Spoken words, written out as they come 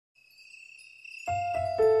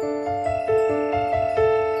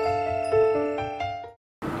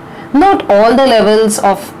not all the levels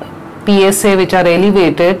of PSA which are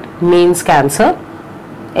elevated means cancer.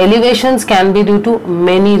 Elevations can be due to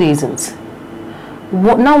many reasons.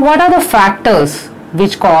 Now, what are the factors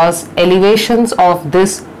which cause elevations of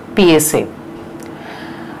this PSA?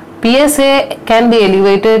 PSA can be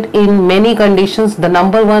elevated in many conditions. The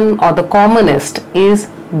number one or the commonest is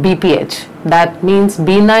BPH, that means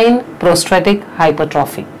benign prostatic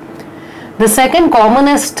hypertrophy. The second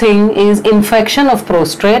commonest thing is infection of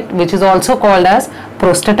prostate, which is also called as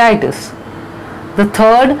prostatitis. The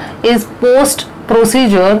third is post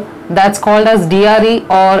procedure, that's called as DRE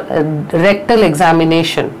or rectal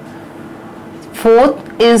examination.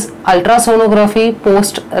 Fourth is ultrasonography,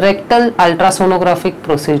 post rectal ultrasonographic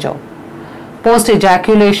procedure. Post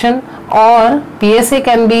ejaculation or PSA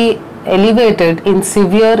can be elevated in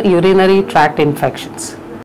severe urinary tract infections.